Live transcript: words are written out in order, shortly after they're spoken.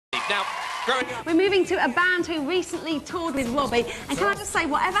Now, growing up... We're moving to a band who recently toured with Robbie, and can I just say,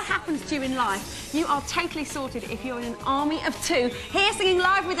 whatever happens to you in life, you are totally sorted if you're in an army of two. Here singing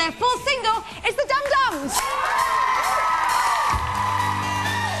live with their full single, it's the Dum Dums!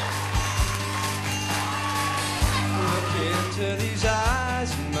 Look into these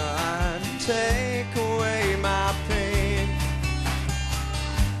eyes of mine, take away my pain.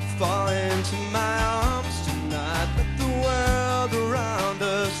 Fall into my arms tonight, let the world around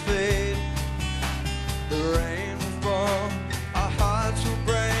us fade. The rain will fall, our hearts will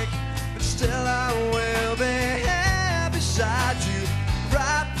break, but still I will be here beside you,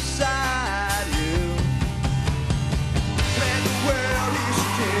 right beside you. When the world is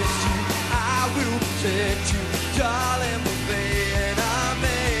against you, I will protect you, darling, we'll be and I'm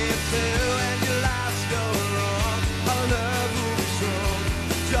made to. When your lights go wrong, our love will be strong,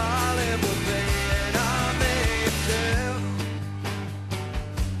 darling, we'll be and I'm made to.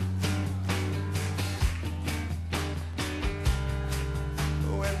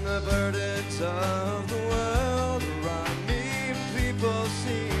 When the burdens of the world around me, people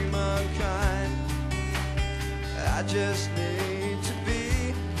seem unkind, I just need to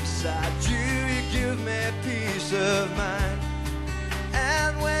be beside you. You give me peace of mind.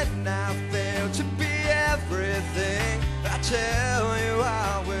 And when I fail to be everything, I tell you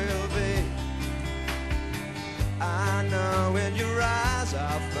I will be. I know in your eyes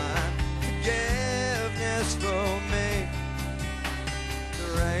I'll find forgiveness for me. The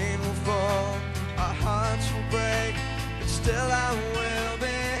rain will fall, our hearts will break, but still I will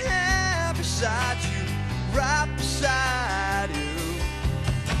be here beside you, right beside you.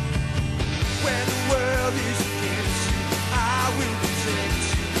 When the world is against you, I will protect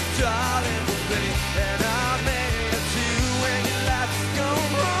you, darling, we'll be and I'm made to. When your lights go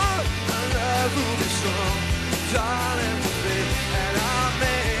wrong, our love will be strong, darling, we'll be and I'm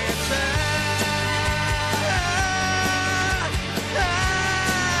made to.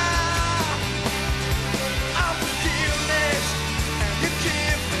 I'm forgiveness, and you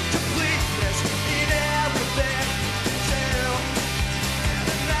give me completeness in everything you do.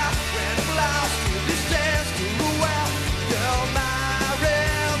 And now when I'm lost in this dance to the well, you're my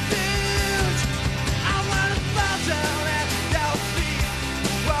refuge. I wanna fall down at your feet,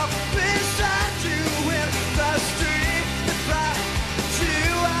 walk beside you in the street. If I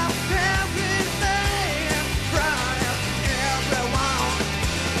you are everything in front of everyone.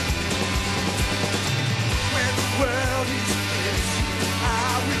 When the world is against you,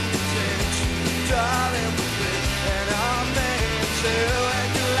 I will protect you, darling, we'll be and I'm made to. And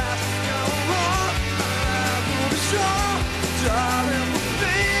your life go wrong, our love will be strong, darling, we'll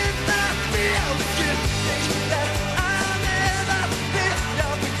be not real forgiveness that I'll never be.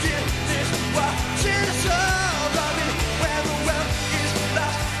 Your forgiveness watching us all of me. When the world is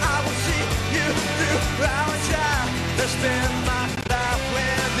lost, I will see you through. I will try to spend my life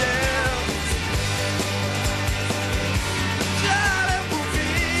with you. Darling, we'll be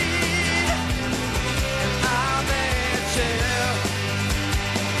and I'm made to.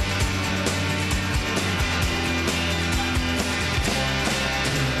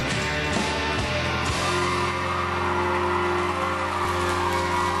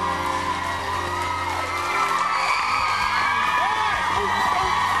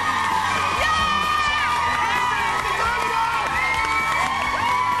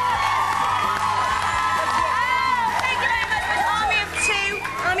 Thank you very much for Army of Two.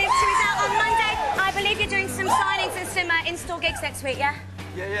 Army of Two is out on Monday. I believe you're doing some signings and some in-store gigs next week, yeah?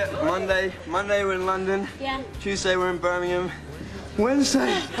 Yeah. Monday we're in London. Yeah. Tuesday we're in Birmingham.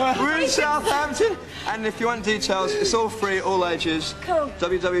 Wednesday we're in Southampton. And if you want details, it's all free, all ages. Cool.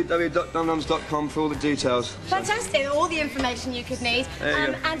 www.dumdums.com for all the details. Fantastic. All the information you could need. There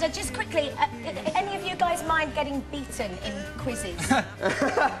you go. And just quickly, any of you guys mind getting beaten in quizzes? I'll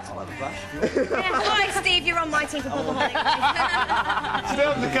have a bash. Yeah. All right, Steve, you're on my team for Popaholic.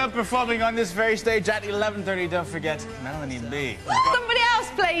 Still to come performing on this very stage at 11:30. Don't forget Melanie B. Somebody else,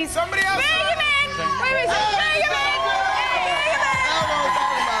 please. Somebody else. Bring him in! Where is it? Bring him in!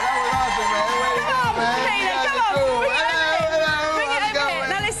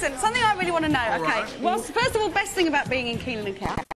 Now listen, something I really want to know. Okay, well, first of all, best thing about being in Keenan and Kel.